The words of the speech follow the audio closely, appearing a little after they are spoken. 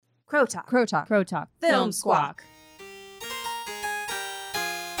Crow Talk. Crow Talk. Crow Talk. Film Squawk.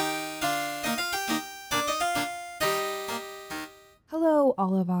 Hello,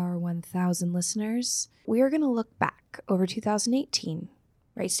 all of our 1,000 listeners. We are going to look back over 2018.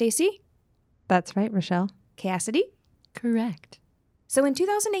 Right, Stacey? That's right, Rochelle. Cassidy? Correct. So in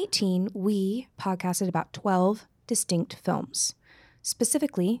 2018, we podcasted about 12 distinct films.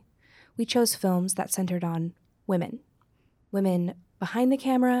 Specifically, we chose films that centered on women. Women behind the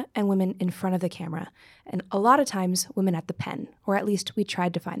camera and women in front of the camera. And a lot of times, women at the pen, or at least we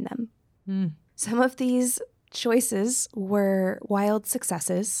tried to find them. Some of these choices were wild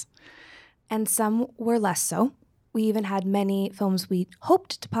successes, and some were less so. We even had many films we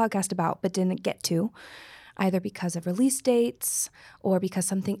hoped to podcast about but didn't get to, either because of release dates or because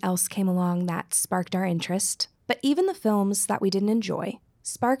something else came along that sparked our interest. But even the films that we didn't enjoy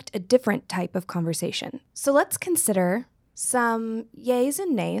sparked a different type of conversation. So let's consider some yays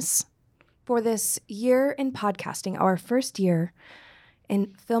and nays for this year in podcasting, our first year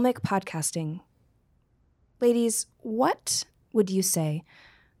in filmic podcasting. Ladies, what would you say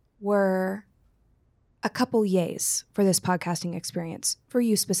were a couple yays for this podcasting experience, for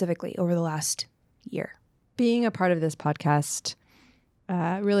you specifically, over the last year? Being a part of this podcast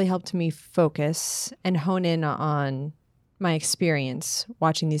really helped me focus and hone in on my experience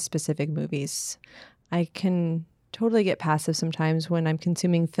watching these specific movies. I can totally get passive sometimes when I'm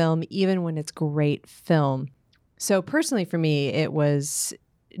consuming film, even when it's great film. So personally for me, it was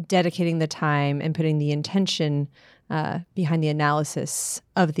dedicating the time and putting the intention behind the analysis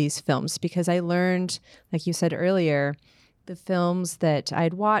of these films, because I learned, like you said earlier, the films that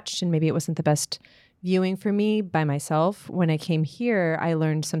I'd watched, and maybe it wasn't the best viewing for me by myself. When I came here, I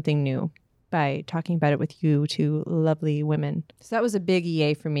learned something new by talking about it with you two lovely women. So that was a big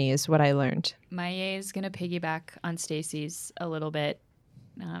yay for me, is what I learned. My yay is going to piggyback on Stacey's a little bit.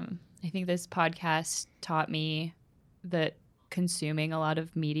 I think this podcast taught me that consuming a lot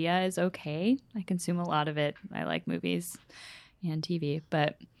of media is okay. I consume a lot of it. I like movies and TV,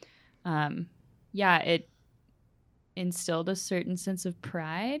 but it instilled a certain sense of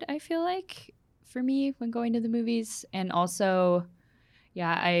pride, I feel like, for me when going to the movies. And also,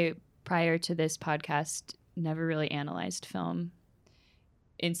 I prior to this podcast never really analyzed film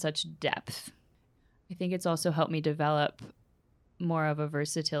in such depth. I think it's also helped me develop more of a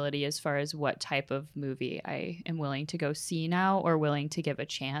versatility as far as what type of movie I am willing to go see now or willing to give a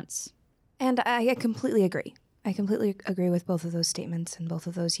chance. And I completely agree. I completely agree with both of those statements and both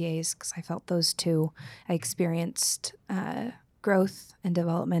of those yays, because I felt those too. I experienced growth and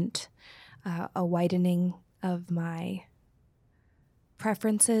development, a widening of my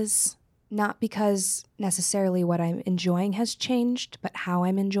preferences, not because necessarily what I'm enjoying has changed, but how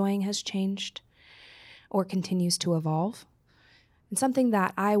I'm enjoying has changed or continues to evolve. And something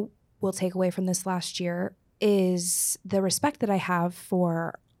that I will take away from this last year is the respect that I have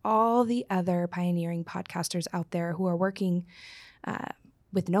for all the other pioneering podcasters out there who are working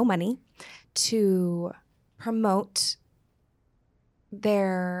with no money to promote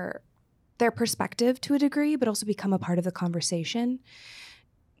their perspective to a degree, but also become a part of the conversation,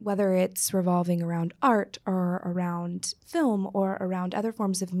 whether it's revolving around art or around film or around other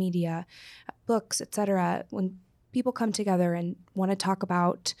forms of media, books, etc. When people come together and want to talk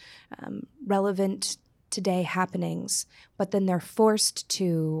about relevant today happenings, but then they're forced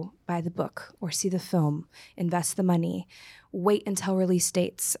to buy the book or see the film, invest the money, wait until release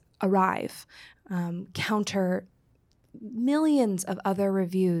dates arrive, counter millions of other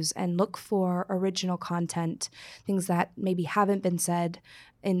reviews and look for original content, things that maybe haven't been said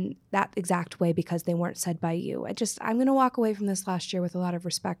in that exact way because they weren't said by you. I'm going to walk away from this last year with a lot of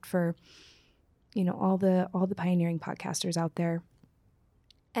respect for, all the pioneering podcasters out there.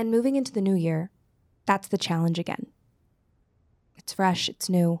 And moving into the new year, that's the challenge again. It's fresh, it's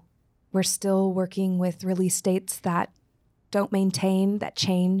new. We're still working with release dates that don't maintain, that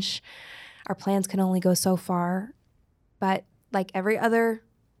change. Our plans can only go so far. But like every other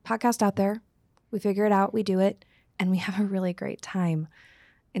podcast out there, we figure it out, we do it, and we have a really great time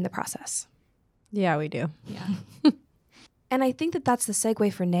in the process. Yeah, we do. Yeah. And I think that that's the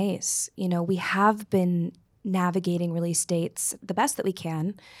segue for nays. We have been navigating release dates the best that we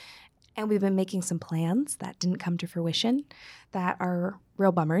can, and we've been making some plans that didn't come to fruition that are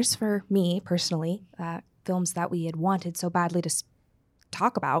real bummers for me personally. Films that we had wanted so badly to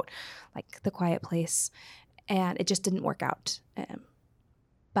talk about, like The Quiet Place, and it just didn't work out.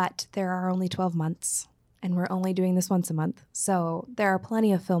 But there are only 12 months, and we're only doing this once a month. So there are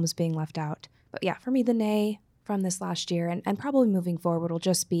plenty of films being left out. But yeah, for me, the nay from this last year and probably moving forward will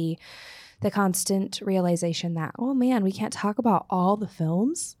just be the constant realization that, oh man, we can't talk about all the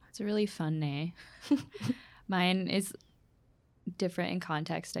films It's a really fun nay. Mine is different in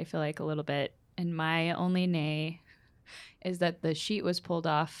context, I feel like, a little bit. And my only nay is that the sheet was pulled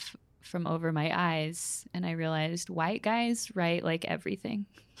off from over my eyes, and I realized white guys write like everything.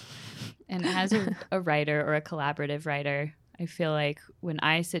 And as a writer or a collaborative writer, I feel like when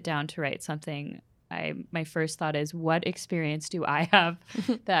I sit down to write something, my first thought is, what experience do I have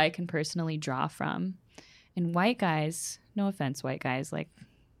that I can personally draw from? And white guys, no offense, white guys, like,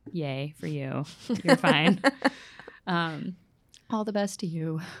 yay for you. You're fine. All the best to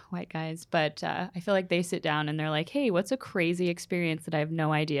you, white guys. But I feel like they sit down and they're like, hey, what's a crazy experience that I have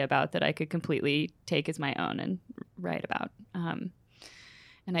no idea about that I could completely take as my own and write about?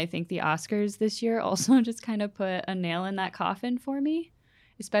 And I think the Oscars this year also just kind of put a nail in that coffin for me,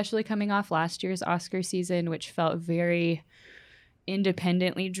 especially coming off last year's Oscar season, which felt very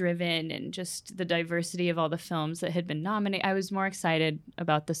independently driven, and just the diversity of all the films that had been nominated. I was more excited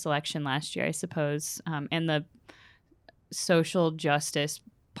about the selection last year, I suppose, and the social justice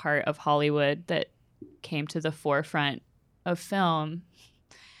part of Hollywood that came to the forefront of film.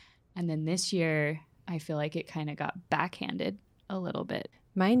 And then this year, I feel like it kind of got backhanded a little bit.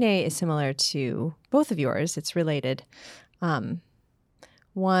 My nay is similar to both of yours. It's related.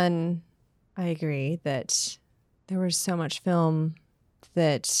 One, I agree that there was so much film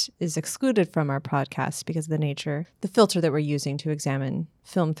that is excluded from our podcast because of the filter that we're using to examine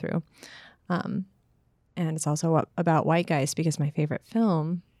film through. And it's also about white guys because my favorite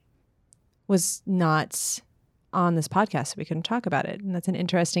film was not on this podcast, so we couldn't talk about it. And that's an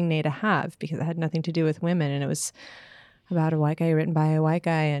interesting nay to have because it had nothing to do with women, and it was about a white guy written by a white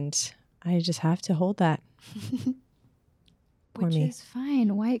guy, and I just have to hold that. Which is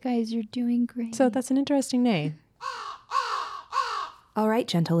fine. White guys, you're doing great. So that's an interesting nay. All right,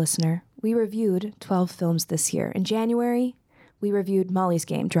 gentle listener. We reviewed 12 films this year. In January, we reviewed Molly's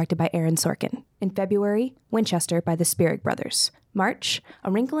Game, directed by Aaron Sorkin. In February, Winchester by the Spierig Brothers. March,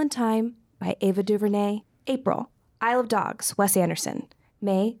 A Wrinkle in Time by Ava DuVernay. April, Isle of Dogs, Wes Anderson.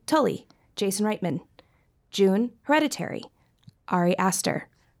 May, Tully, Jason Reitman. June, Hereditary, Ari Aster.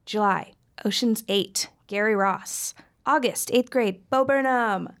 July, Ocean's 8, Gary Ross. August, 8th Grade, Bo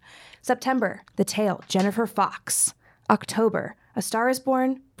Burnham. September, The Tale, Jennifer Fox. October, A Star is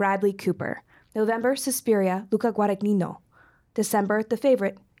Born, Bradley Cooper. November, Suspiria, Luca Guadagnino. December, The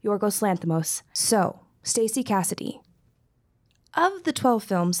Favorite, Yorgos Lanthimos. So, Stacey Cassidy, of the 12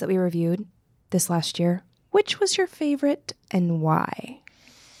 films that we reviewed this last year, which was your favorite and why?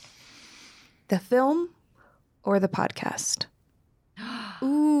 The film or the podcast?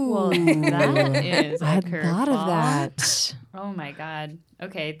 Ooh. Well, that is I a had thought of curveball. that. Oh my God.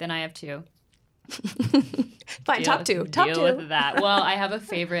 Okay, then I have two. Fine, top two. Top Deal two. with that. Well, I have a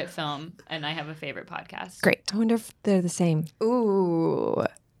favorite film and I have a favorite podcast. Great. I wonder if they're the same. Ooh.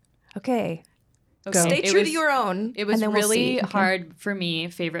 Okay. Okay, Stay it true was- to your own. It was and then we'll really see. Okay. hard for me,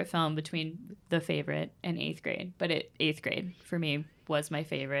 favorite film between The Favorite and 8th Grade. But 8th Grade for me was my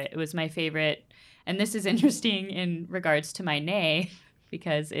favorite. It was my favorite. And this is interesting in regards to my nay,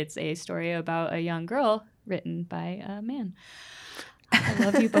 because it's a story about a young girl written by a man. I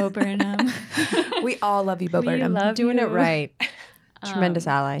love you, Bo Burnham. We all love you, Bo We Burnham. love Doing you. it right. Tremendous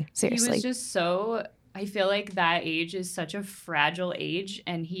ally. Seriously. He was just so, I feel like that age is such a fragile age,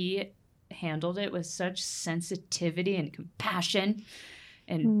 and he handled it with such sensitivity and compassion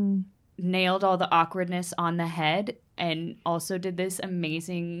and nailed all the awkwardness on the head, and also did this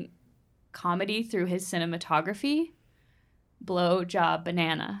amazing comedy through his cinematography. Blow Job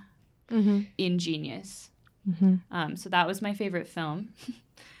Banana. Ingenious. So that was my favorite film.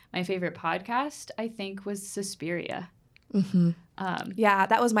 My favorite podcast, I think, was Suspiria. Yeah,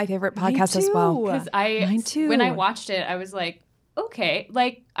 that was my favorite podcast as well. Because Mine too. when I watched it, I was like, okay,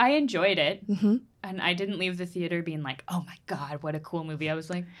 like I enjoyed it, and I didn't leave the theater being like, oh my God, what a cool movie. I was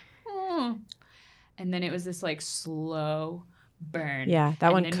like, and then it was this like slow burn. Yeah,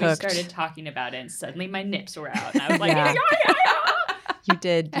 that one And then cooked. we started talking about it, and suddenly my nips were out, and I was like, Yeah. You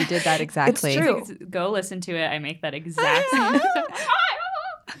did that exactly. It's true. Go listen to it. I make that exact same.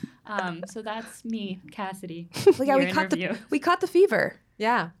 So that's me, Cassidy. Well, yeah, Year in review. we caught the fever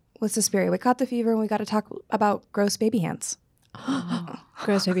Yeah. with Suspiria. We caught the fever, and we got to talk about gross baby hands.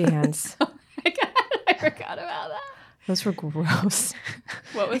 Gross baby hands. I forgot about that. Those were gross.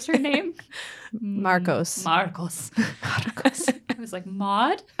 What was her name? Marcos. Marcos. I was like,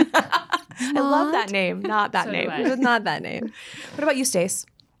 Maud? I love that name, not that So do name. I. It was not that name. What about you, Stace?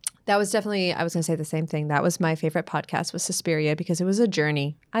 That was definitely, I was going to say the same thing. That was my favorite podcast was Suspiria because it was a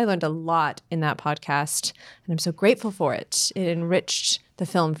journey. I learned a lot in that podcast, and I'm so grateful for it. It enriched the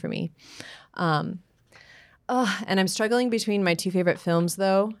film for me. And I'm struggling between my two favorite films,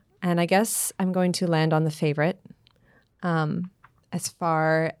 though. And I guess I'm going to land on The Favorite. As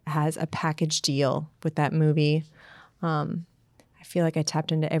far as a package deal with that movie, I feel like I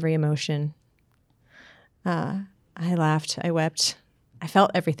tapped into every emotion. I laughed. I wept. I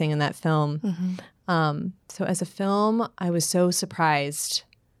felt everything in that film. So as a film, I was so surprised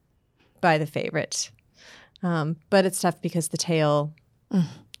by The Favorite. But it's tough because The Tale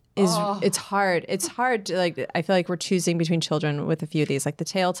is it's hard. It's hard to I feel like we're choosing between children with a few of these, like The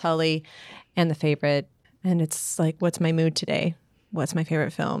Tale, Tully, and The Favorite. And it's like, what's my mood today? What's my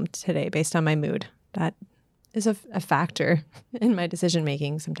favorite film today based on my mood? That is a factor in my decision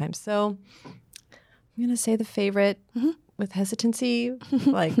making sometimes. So I'm gonna say The Favorite with hesitancy,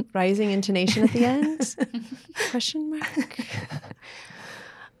 like rising intonation at the end. Question mark.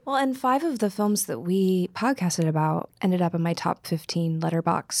 Well, and 5 of the films that we podcasted about ended up in my top 15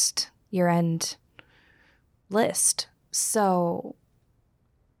 Letterboxd year-end list. So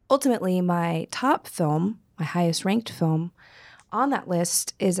ultimately, my top film, my highest ranked film on that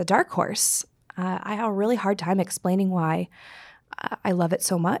list is a dark horse. I have a really hard time explaining why I love it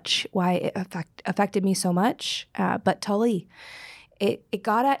so much, why it affected me so much. But Tully, it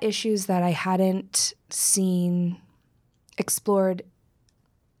got at issues that I hadn't seen explored: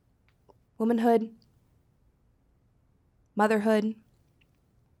 womanhood, motherhood,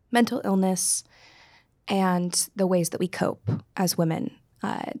 mental illness, and the ways that we cope as women.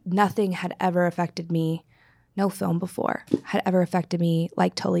 Nothing had ever affected me, no film before had ever affected me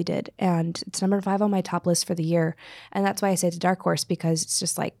like Tully did. And it's number 5 on my top list for the year. And that's why I say it's a dark horse, because it's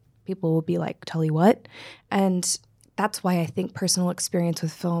just like, people will be like, Tully, what? And that's why I think personal experience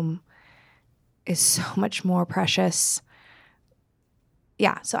with film is so much more precious.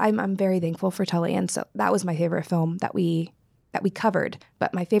 Yeah, so I'm very thankful for Tully, and so that was my favorite film that we covered.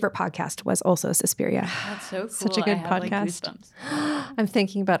 But my favorite podcast was also Suspiria. That's so cool. Such a good I have, podcast. goosebumps. I'm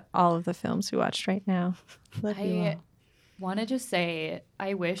thinking about all of the films we watched right now. Love you I all. want to just say,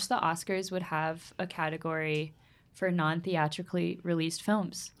 I wish the Oscars would have a category for non-theatrically released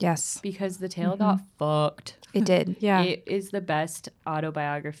films, Yes, because The Tale got fucked. it did. Yeah. It is the best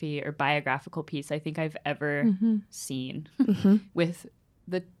autobiography or biographical piece I think I've ever seen, with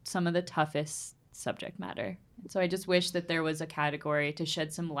some of the toughest subject matter. So I just wish that there was a category to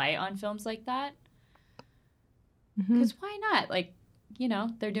shed some light on films like that. Because why not? Like,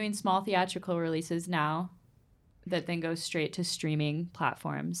 they're doing small theatrical releases now that then go straight to streaming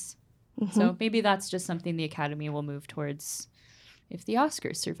platforms. So maybe that's just something the Academy will move towards if the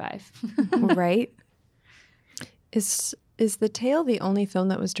Oscars survive. Right? Is The Tale the only film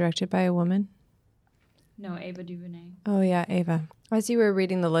that was directed by a woman? No, Ava DuVernay. Oh, yeah, Ava. As you were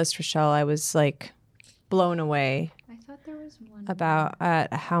reading the list, Rochelle, I was like blown away I thought there was one about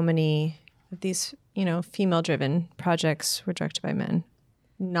how many of these, female-driven projects were directed by men.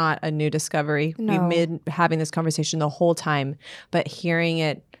 Not a new discovery. No. We've been having this conversation the whole time, but hearing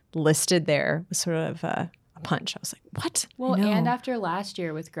it listed there was sort of a punch. I was like, what? Well, I know. and after last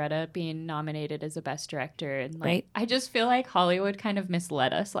year with Greta being nominated as a best director, and Right. I just feel like Hollywood kind of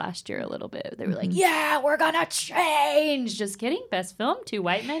misled us last year a little bit. They were like, yeah, we're gonna change. Just kidding. Best film, 2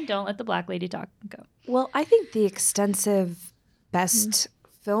 white men. Don't let the black lady talk. Go. Well, I think the extensive best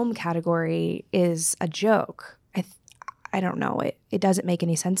film category is a joke. I don't know. It doesn't make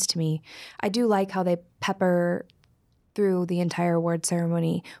any sense to me. I do like how they pepper through the entire award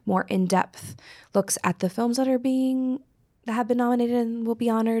ceremony more in-depth looks at the films that have been nominated and will be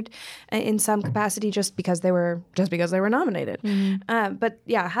honored in some capacity just because they were nominated. But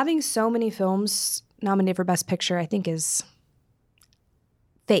yeah, having so many films nominated for Best Picture, I think, is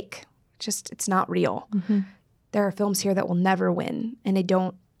fake. It's not real. There are films here that will never win, and I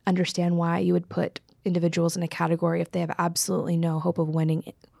don't understand why you would put individuals in a category if they have absolutely no hope of winning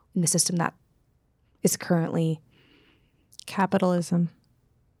in the system that is currently Capitalism.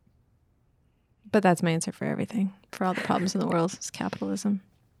 But that's my answer for everything. For all the problems in the world, is capitalism.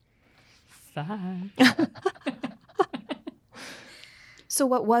 So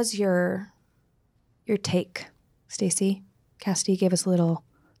what was your take, Stacey? Cassidy gave us a little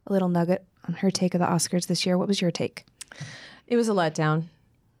nugget on her take of the Oscars this year. What was your take? It was a letdown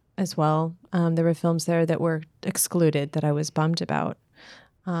as well. There were films there that were excluded that I was bummed about.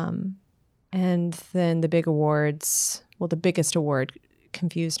 And then the big awards, the biggest award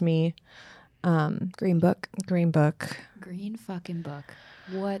confused me. Green Book. Green Book. Green fucking book.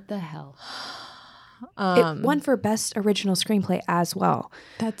 What the hell? It won for Best Original Screenplay as well.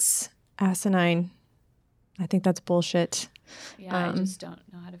 That's asinine. I think that's bullshit. Yeah, I just don't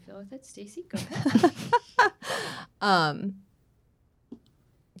know how to feel with it. Stacey, go ahead.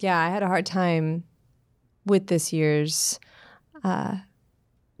 Yeah, I had a hard time with this year's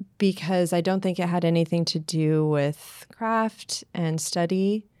because I don't think it had anything to do with craft and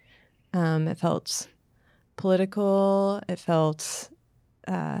study. It felt political. It felt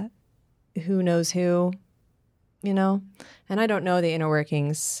who knows who, you know? And I don't know the inner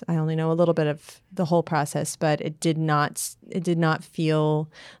workings. I only know a little bit of the whole process, but it did not feel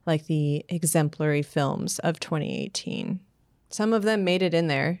like the exemplary films of 2018. Some of them made it in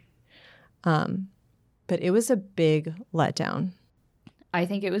there, but it was a big letdown. I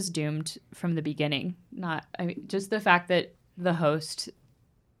think it was doomed from the beginning. Just the fact that the host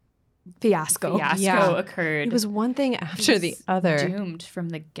fiasco occurred. It was one thing after the other. Doomed from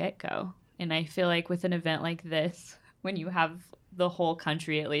the get-go. And I feel like with an event like this, when you have the whole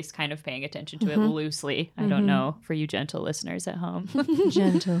country at least kind of paying attention to it loosely, I don't know, for you gentle listeners at home.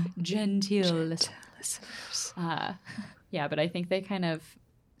 Genteel listeners. Yeah, but I think they kind of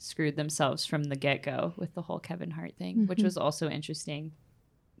screwed themselves from the get-go with the whole Kevin Hart thing, which was also interesting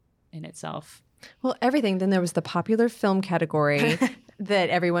in itself. Well, everything. Then there was the popular film category that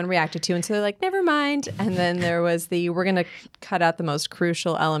everyone reacted to. And so they're like, never mind. And then there was we're going to cut out the most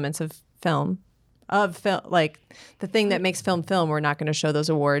crucial elements of film, like the thing that makes film. We're not going to show those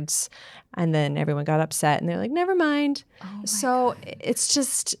awards. And then everyone got upset and they're like, never mind. So it's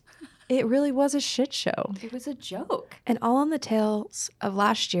just, it really was a shit show. It was a joke. And all on the tails of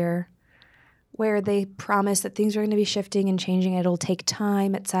last year, where they promised that things are going to be shifting and changing. It'll take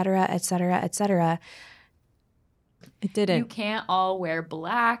time, et cetera, et cetera, et cetera. It didn't. You can't all wear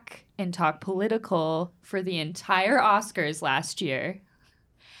black and talk political for the entire Oscars last year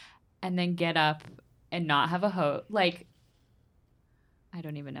and then get up and not have a host. Like, I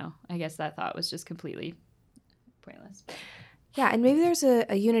don't even know. I guess that thought was just completely pointless. Yeah, and maybe there's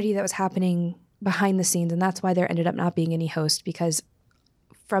a unity that was happening behind the scenes, and that's why there ended up not being any host, because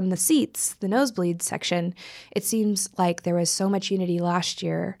from the seats, the nosebleed section, it seems like there was so much unity last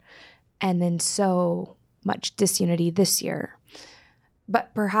year and then so much disunity this year.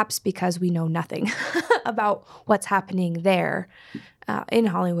 But perhaps because we know nothing about what's happening there in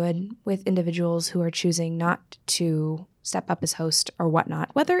Hollywood with individuals who are choosing not to step up as host or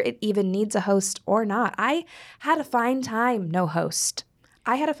whatnot, whether it even needs a host or not. I had a fine time, no host.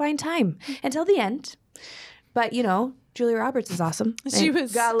 I had a fine time until the end. But, you know, Julia Roberts is awesome. She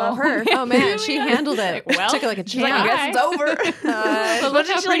was, gotta love her. Oh man, she handled it. Well, took it like a champ. Like, I guess it's over. But look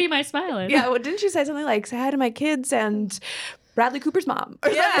how pretty my smile is. Yeah, well, didn't she say something like, say hi to my kids and Bradley Cooper's mom?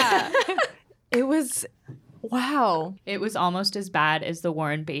 Yeah. It was, wow. It was almost as bad as the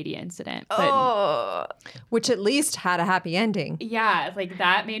Warren Beatty incident. But which at least had a happy ending. yeah, like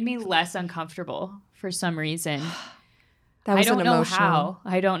that made me less uncomfortable for some reason. That was I don't know emotional. how.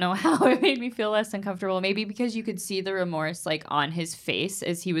 I don't know how it made me feel less uncomfortable. Maybe because you could see the remorse like on his face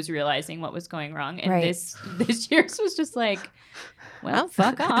as he was realizing what was going wrong. And Right. this year's was just like, well,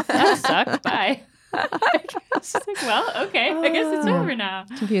 fuck off. That sucked. Bye. It's like, well, okay. I guess it's over now.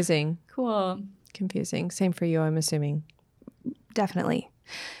 Confusing. Cool. Confusing. Same for you, I'm assuming. Definitely.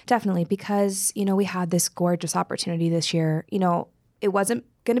 Definitely. Because, you know, we had this gorgeous opportunity this year. You know, it wasn't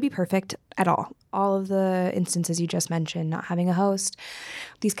going to be perfect at all. All of the instances you just mentioned, not having a host,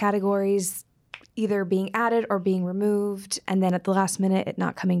 these categories either being added or being removed, and then at the last minute, it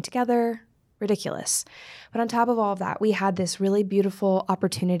not coming together. Ridiculous. But on top of all of that, we had this really beautiful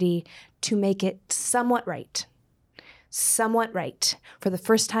opportunity to make it somewhat right. Somewhat right. For the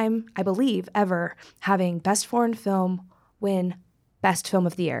first time, I believe, ever, having Best Foreign Film win Best Film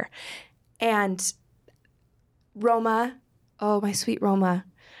of the Year. And Roma, oh, my sweet Roma,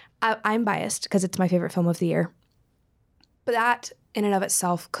 I'm biased because it's my favorite film of the year. But that, in and of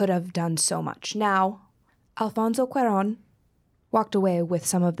itself, could have done so much. Now, Alfonso Cuarón walked away with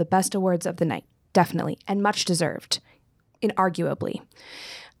some of the best awards of the night, definitely, and much deserved, inarguably.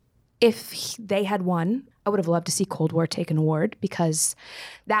 If they had won, I would have loved to see Cold War take an award, because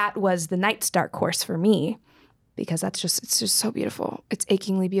that was the night's dark horse for me, because it's just so beautiful. It's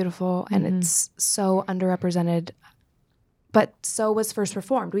achingly beautiful, and it's so underrepresented. But so was First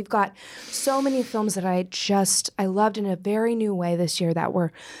Reformed. We've got so many films that I loved in a very new way this year that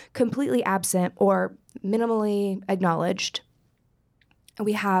were completely absent or minimally acknowledged. And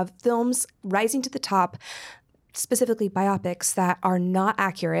we have films rising to the top, specifically biopics that are not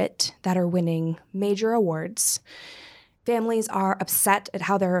accurate, that are winning major awards. Families are upset at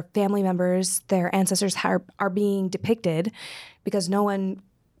how their family members, their ancestors are being depicted because no one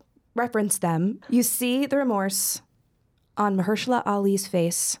referenced them. You see the remorse on Mahershala Ali's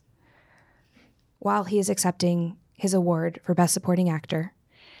face while he is accepting his award for Best Supporting Actor.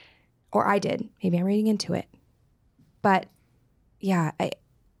 Or I did. Maybe I'm reading into it. But yeah,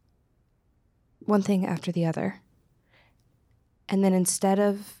 one thing after the other. And then instead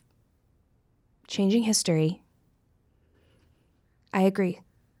of changing history, I agree.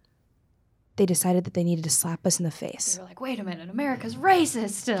 They decided that they needed to slap us in the face. They were like, wait a minute, America's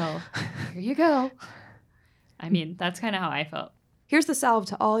racist still. Here you go. I mean, that's kind of how I felt. Here's the salve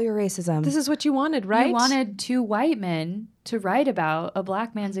to all your racism. This is what you wanted, right? You wanted two white men to write about a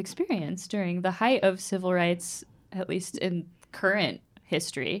black man's experience during the height of civil rights, at least in current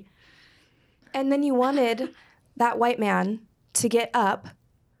history. And then you wanted that white man to get up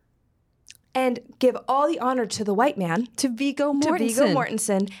and give all the honor to the white man, to Viggo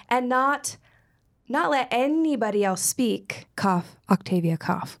Mortensen, and not let anybody else speak. Cough, Octavia,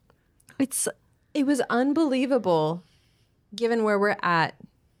 cough. It was unbelievable, given where we're at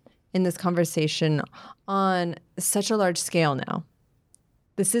in this conversation on such a large scale now.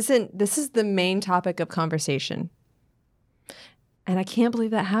 This is the main topic of conversation. And I can't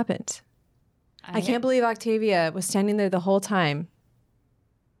believe that happened. I can't believe Octavia was standing there the whole time.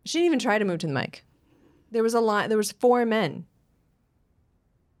 She didn't even try to move to the mic. There was 4 men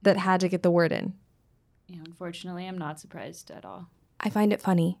that had to get the word in. Yeah, unfortunately, I'm not surprised at all. I find it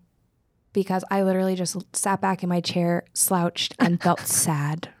funny because I literally just sat back in my chair, slouched, and felt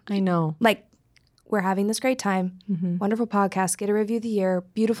sad. I know. Like, we're having this great time. Mm-hmm. Wonderful podcast. Get a review of the year.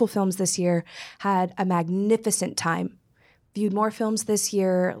 Beautiful films this year. Had a magnificent time. Viewed more films this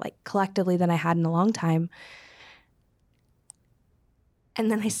year, like collectively, than I had in a long time. And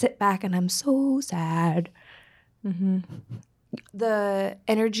then I sit back and I'm so sad. Mm-hmm. The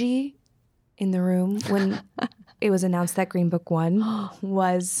energy in the room when it was announced that Green Book won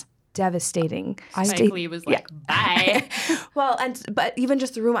was devastating. Spike Lee was like, bye. Well, but even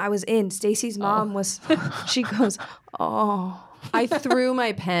just the room I was in, Stacey's mom was, she goes, oh. I threw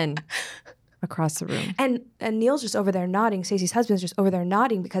my pen across the room. And Neil's just over there nodding. Stacey's husband's just over there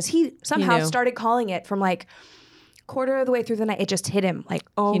nodding because he somehow started calling it from like quarter of the way through the night. It just hit him like,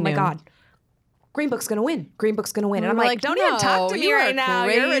 oh my God. Green Book's going to win. Green Book's going to win. And I'm like, don't even talk to me right now.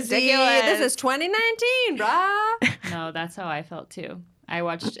 You're ridiculous. This is 2019, brah. No, that's how I felt too. I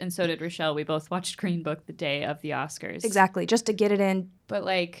watched, and so did Rochelle. We both watched Green Book the day of the Oscars. Exactly, just to get it in. But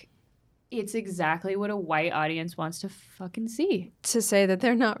like, it's exactly what a white audience wants to fucking see. To say that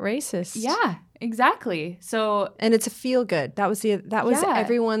they're not racist. Yeah, exactly. So, and it's a feel good. That was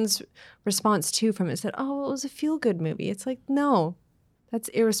everyone's response too from it. Said, "Oh, it was a feel good movie." It's like, no, that's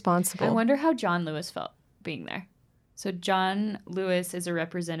irresponsible. I wonder how John Lewis felt being there. So John Lewis is a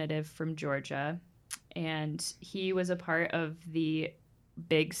representative from Georgia, and he was a part of the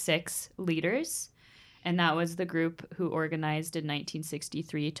Big Six leaders. And that was the group who organized in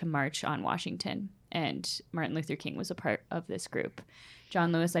 1963 to march on Washington. And Martin Luther King was a part of this group.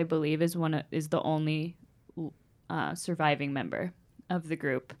 John Lewis, I believe, is the only surviving member of the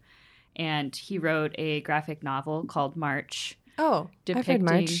group. And he wrote a graphic novel called March. Oh, I've read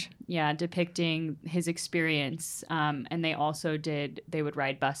March. Yeah, depicting his experience. And they also they would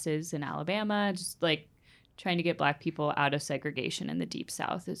ride buses in Alabama, just like trying to get Black people out of segregation in the Deep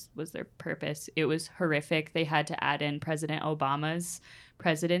South was their purpose. It was horrific. They had to add in President Obama's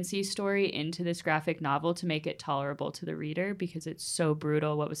presidency story into this graphic novel to make it tolerable to the reader because it's so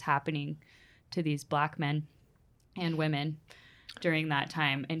brutal what was happening to these Black men and women during that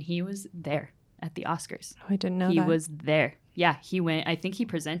time. And he was there at the Oscars. Oh, I didn't know that. He that. was there. Yeah, he went. I think he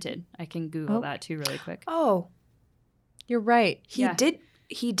presented. I can Google that too really quick. Oh, you're right. He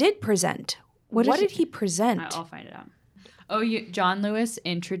did present. What did he present? I'll find it out. Oh, John Lewis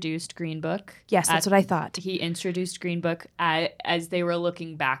introduced Green Book. Yes, that's what I thought. He introduced Green Book as they were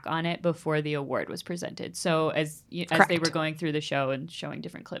looking back on it before the award was presented. So as they were going through the show and showing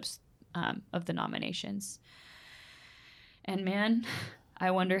different clips of the nominations. And man,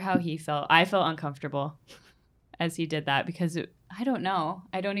 I wonder how he felt. I felt uncomfortable as he did that because I don't know.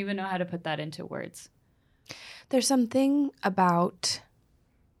 I don't even know how to put that into words. There's something about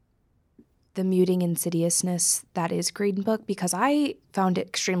the muting insidiousness that is Green Book because I found it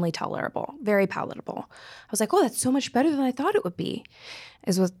extremely tolerable, very palatable. I was like, oh, that's so much better than I thought it would be.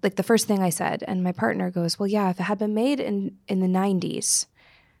 It was like the first thing I said. And my partner goes, well, yeah, if it had been made in the 90s,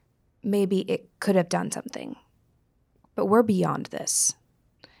 maybe it could have done something. But we're beyond this.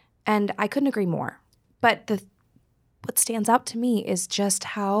 And I couldn't agree more. But what stands out to me is just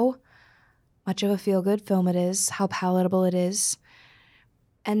how much of a feel-good film it is, how palatable it is.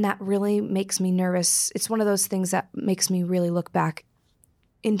 And that really makes me nervous. It's one of those things that makes me really look back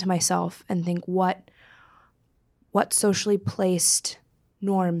into myself and think, what socially placed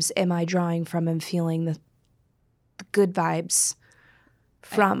norms am I drawing from and feeling the good vibes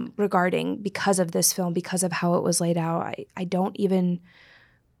from regarding because of this film, because of how it was laid out. I don't even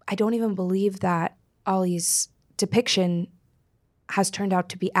I don't even believe that Ollie's depiction has turned out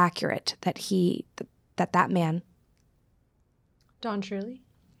to be accurate, that man, Don Shirley?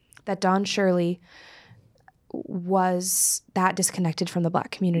 that Don Shirley was that disconnected from the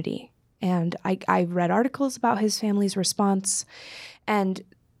Black community. And I read articles about his family's response. And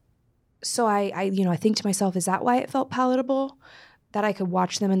so I think to myself, is that why it felt palatable? That I could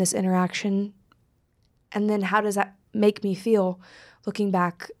watch them in this interaction? And then how does that make me feel looking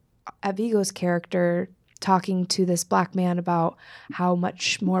back at Viggo's character talking to this Black man about how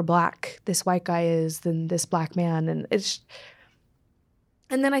much more Black this white guy is than this Black man?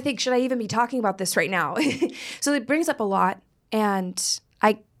 And then I think, should I even be talking about this right now? So it brings up a lot, and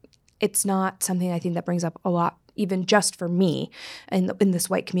it's not something I think that brings up a lot, even just for me in this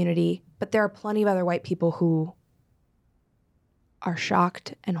white community. But there are plenty of other white people who are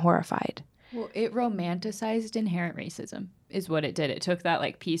shocked and horrified. Well, it romanticized inherent racism is what it did. It took that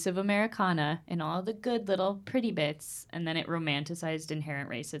like piece of Americana and all the good little pretty bits, and then it romanticized inherent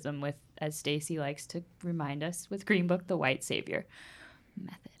racism with, as Stacey likes to remind us, with Green Book, the white savior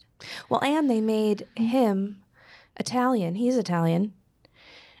method. Well, and they made him Italian. He's Italian.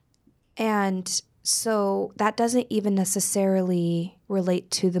 And so that doesn't even necessarily relate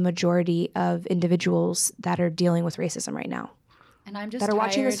to the majority of individuals that are dealing with racism right now. And I'm just that are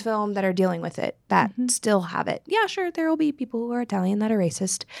watching this film, that are dealing with it, that still have it. Yeah, sure, there will be people who are Italian that are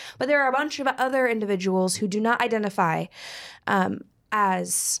racist, but there are a bunch of other individuals who do not identify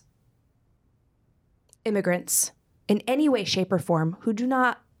as immigrants in any way, shape, or form, who do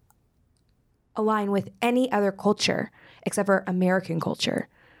not align with any other culture except for American culture,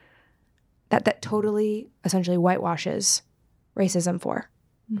 that totally, essentially whitewashes racism for,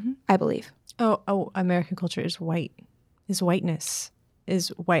 I believe. Oh, American culture is white. Is whiteness is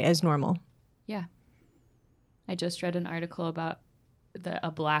white as normal. Yeah. I just read an article about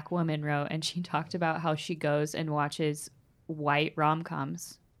a Black woman wrote, and she talked about how she goes and watches white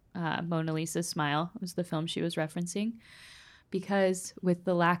rom-coms. Mona Lisa's Smile was the film she was referencing, because with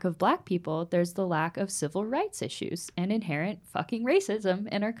the lack of Black people, there's the lack of civil rights issues and inherent fucking racism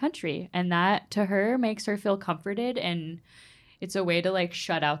in our country. And that, to her, makes her feel comforted, and it's a way to like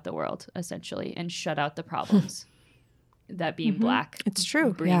shut out the world, essentially, and shut out the problems that being Black It's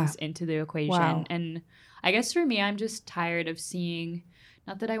true. brings into the equation. Wow. And I guess for me, I'm just tired of seeing,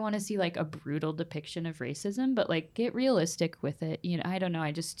 not that I want to see like a brutal depiction of racism, but like get realistic with it. You know, I don't know.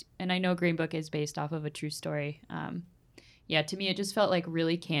 And I know Green Book is based off of a true story. Yeah, to me, it just felt like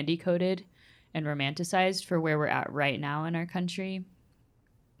really candy coated and romanticized for where we're at right now in our country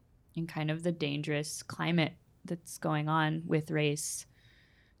and kind of the dangerous climate that's going on with race.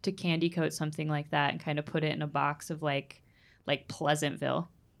 To candy coat something like that and kind of put it in a box of like Pleasantville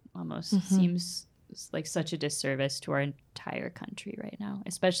almost seems like such a disservice to our entire country right now,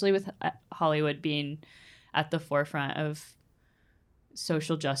 especially with Hollywood being at the forefront of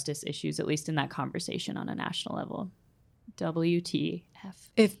social justice issues, at least in that conversation on a national level. WTF.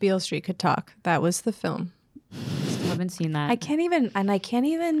 If Beale Street Could Talk, that was the film. Still haven't seen that. I can't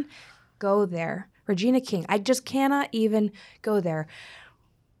even go there. Regina King. I just cannot even go there.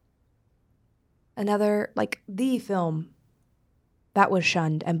 Another, like, the film that was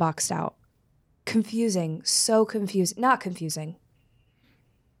shunned and boxed out. Confusing. So confusing. Not confusing,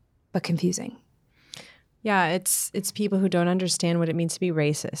 but confusing. Yeah, it's people who don't understand what it means to be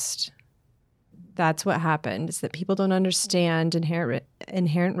racist. That's what happened, is that people don't understand inherent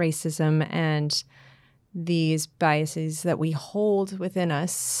racism and these biases that we hold within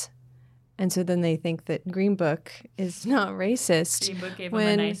us. And so then they think that Green Book is not racist. Green Book gave him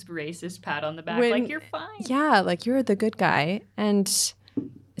a nice racist pat on the back, like, you're fine. Yeah, like, you're the good guy. And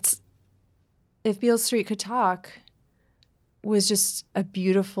it's, If Beale Street Could Talk was just a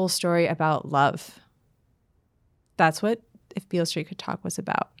beautiful story about love. That's what If Beale Street Could Talk was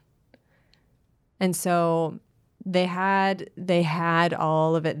about. And so they had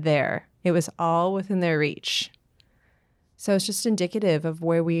all of it there. It was all within their reach. So it's just indicative of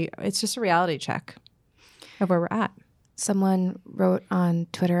it's just a reality check of where we're at. Someone wrote on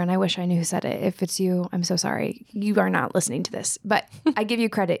Twitter, and I wish I knew who said it. If it's you, I'm so sorry. You are not listening to this, but I give you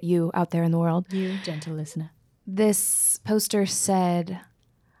credit, you out there in the world. You, gentle listener. This poster said,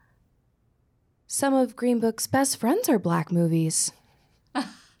 some of Green Book's best friends are Black movies.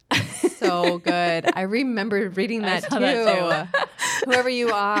 So good. I remember reading that too. That Whoever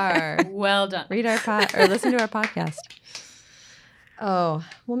you are. Well done. Read our or listen to our podcast. Oh,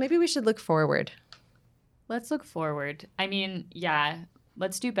 well, maybe we should look forward. Let's look forward. I mean, yeah,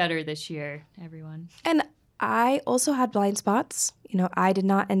 let's do better this year, everyone. And I also had blind spots. You know, I did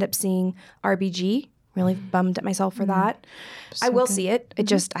not end up seeing RBG Really bummed at myself for that. So I will good. see it.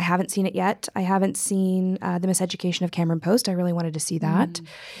 I haven't seen it yet. I haven't seen The Miseducation of Cameron Post. I really wanted to see that.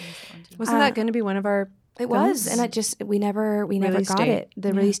 Wasn't that going to be one of our It films? was, and we never Release got date. it.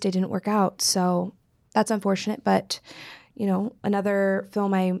 The release date didn't work out, so that's unfortunate. But another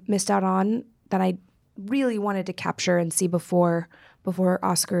film I missed out on that I really wanted to capture and see before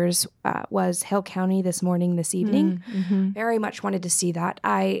Oscars was Hale County This Evening. Very much wanted to see that.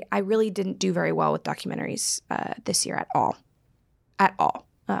 I really didn't do very well with documentaries this year at all. I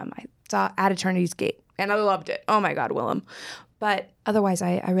saw At Eternity's Gate, and I loved it. Oh my God, Willem. But otherwise,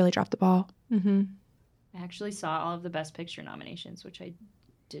 I really dropped the ball. Mm-hmm. I actually saw all of the Best Picture nominations, which I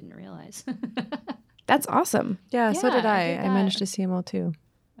didn't realize. That's awesome. Yeah, so did I. did I managed that. to see them all too.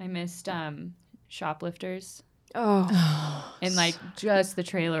 I missed Shoplifters. Oh, And like just the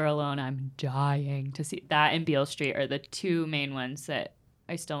trailer alone, I'm dying to see that, and Beale Street are the two main ones that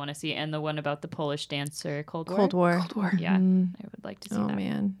I still want to see, and the one about the Polish dancer Cold War. Cold War. Yeah, Mhm. I would like to see Oh, that.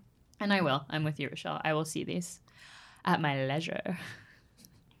 man. And I will. I'm with you, Rochelle. I will see these at my leisure.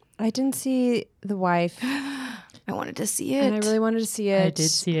 I didn't see The Wife, I wanted to see it. and I really wanted to see it. I did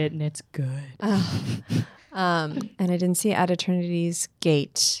see it, and it's good. And I didn't see At Eternity's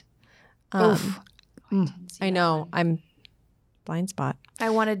Gate. Oof. I know. I'm blind spot. I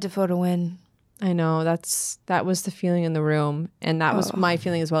wanted Defoe to win. I know that was the feeling in the room, and that was my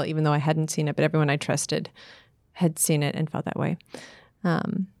feeling as well. Even though I hadn't seen it, but everyone I trusted had seen it and felt that way.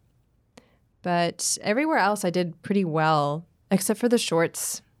 But everywhere else, I did pretty well, except for the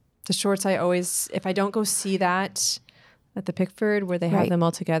shorts. The shorts, I always, if I don't go see that at the Pickford where they have Right. them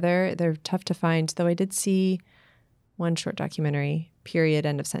all together, they're tough to find. Though I did see one short documentary, period,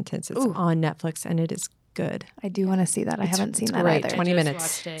 end of sentence. It's on Netflix, and it is good. I do want to see that. I haven't seen It's that great. either. 20 I just minutes.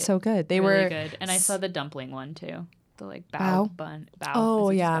 watched it. So good. They really were good. And I saw the dumpling one too. The like bao Bao? bun. Bao. Oh,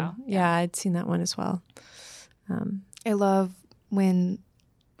 Is it just yeah. bao? Yeah, I'd seen that one as well. I love when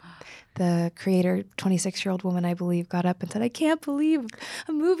the creator, 26-year-old woman, I believe, got up and said, "I can't believe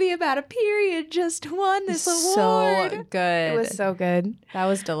a movie about a period just won this award." So good. It was so good. That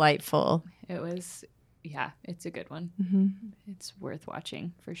was delightful. It was, yeah, it's a good one. Mm-hmm. It's worth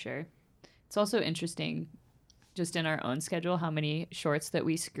watching for sure. It's also interesting just in our own schedule how many shorts that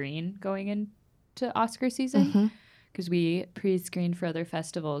we screen going into Oscar season because we pre-screen for other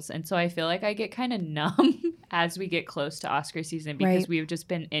festivals. And so I feel like I get kind of numb as we get close to Oscar season because Right. we've just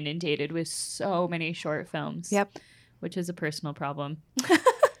been inundated with so many short films. Yep. Which is a personal problem. So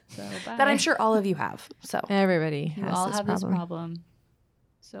That I'm sure all of you have. So Everybody you has all this have problem. this problem.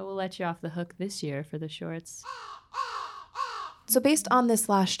 So we'll let you off the hook this year for the shorts. So based on this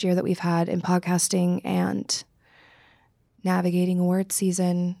last year that we've had in podcasting and navigating award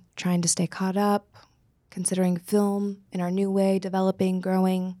season, trying to stay caught up, considering film in our new way, developing,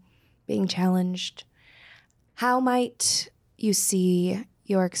 growing, being challenged, how might you see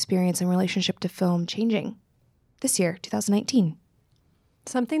your experience and relationship to film changing this year, 2019?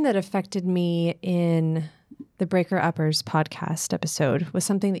 Something that affected me in the Breaker Uppers podcast episode was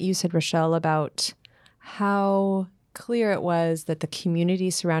something that you said, Rochelle, about how clear it was that the community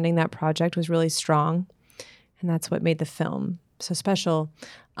surrounding that project was really strong. And that's what made the film so special.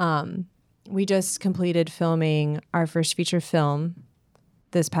 We just completed filming our first feature film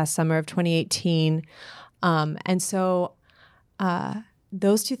this past summer of 2018. And so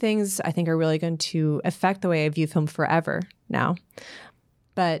those two things I think are really going to affect the way I view film forever now.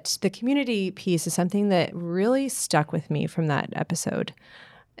 But the community piece is something that really stuck with me from that episode.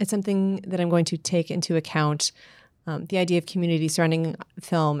 It's something that I'm going to take into account, the idea of community surrounding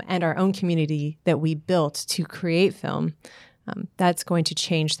film and our own community that we built to create film. That's going to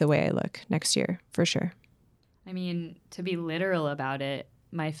change the way I look next year, for sure. I mean, to be literal about it,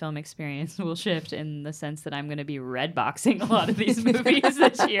 my film experience will shift in the sense that I'm going to be red boxing a lot of these movies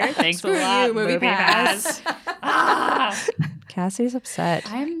this year. Thanks Screw a lot, you, Movie Pass. Ah! Cassie's upset.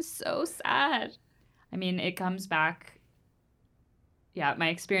 I'm so sad. I mean, it comes back. Yeah, my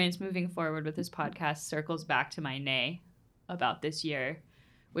experience moving forward with this podcast circles back to my nay about this year,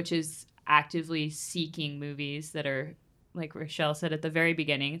 which is actively seeking movies that are, like Rochelle said at the very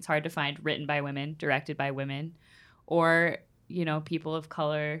beginning, it's hard to find written by women, directed by women, or, you know, people of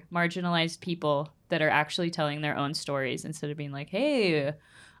color, marginalized people that are actually telling their own stories instead of being like, hey,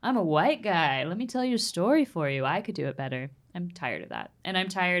 I'm a white guy. Let me tell your story for you. I could do it better. I'm tired of that. And I'm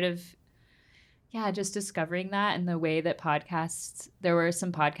tired of, just discovering that and the way that podcasts, there were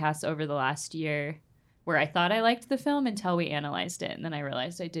some podcasts over the last year where I thought I liked the film until we analyzed it. And then I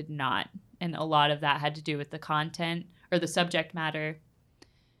realized I did not. And a lot of that had to do with the content or the subject matter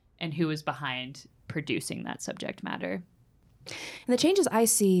and who was behind producing that subject matter. And the changes I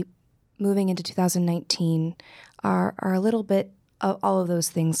see moving into 2019 are a little bit of all of those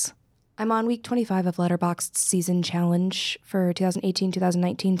things. I'm on week 25 of Letterboxd's season challenge for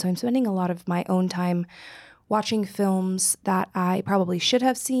 2018-2019, so I'm spending a lot of my own time watching films that I probably should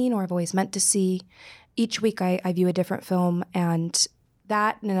have seen or I've always meant to see. Each week I view a different film, and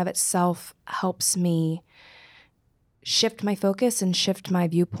that in and of itself helps me shift my focus and shift my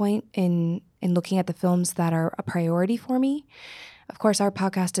viewpoint in looking at the films that are a priority for me. Of course, our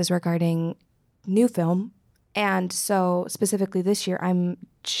podcast is regarding new film, and so specifically this year, I'm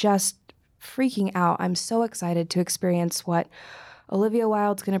just freaking out. I'm so excited to experience what Olivia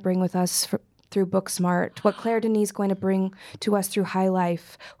Wilde's going to bring with us through Booksmart, what Claire Denis is going to bring to us through High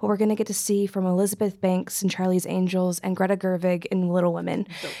Life, what we're going to get to see from Elizabeth Banks in Charlie's Angels and Greta Gerwig in Little Women.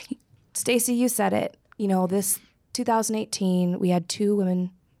 Stacey, you said it. You know, this 2018, we had 2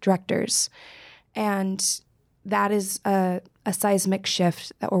 women directors, and that is a seismic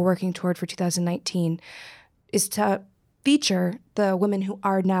shift that we're working toward for 2019, is to feature the women who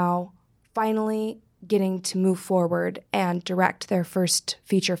are now finally getting to move forward and direct their first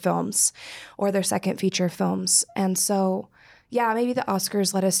feature films or their second feature films. And so, yeah, maybe the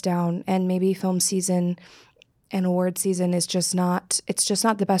Oscars let us down, and maybe film season and award season is just not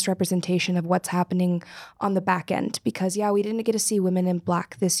the best representation of what's happening on the back end, because yeah, we didn't get to see women in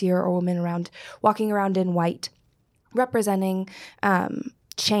black this year or women walking around in white representing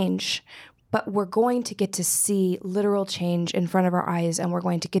change. But we're going to get to see literal change in front of our eyes, and we're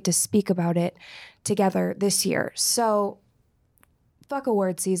going to get to speak about it together this year. So, fuck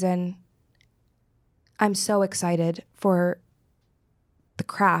award season. I'm so excited for the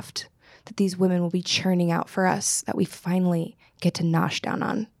craft that these women will be churning out for us that we finally get to nosh down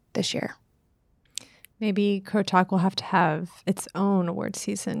on this year. Maybe Crow Talk will have to have its own award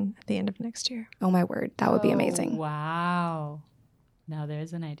season at the end of next year. Oh my word, that would be amazing. Wow. Now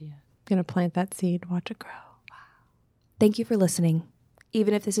there's an idea. Gonna plant that seed, watch it grow. Wow. Thank you for listening.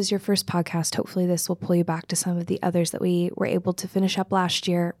 Even if this is your first podcast, hopefully this will pull you back to some of the others that we were able to finish up last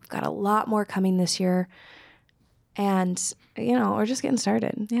year. We've got a lot more coming this year. And, you know, we're just getting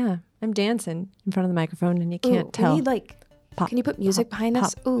started. Yeah. I'm dancing in front of the microphone and you can't tell. We need pop, can you put music pop, behind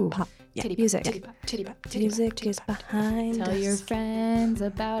us? pop, Ooh, pop. Yeah. Music. Titty pop, titty pop, titty Music pop, is titty pop. behind Tell us. your friends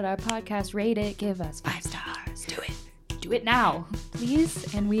about our podcast. Rate it. Give us 5 stars. Do it. Do it now,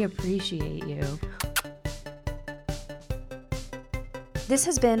 please. And we appreciate you. This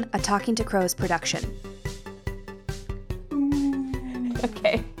has been a Talking to Crows production.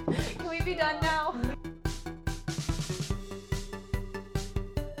 Okay. Can we be done now?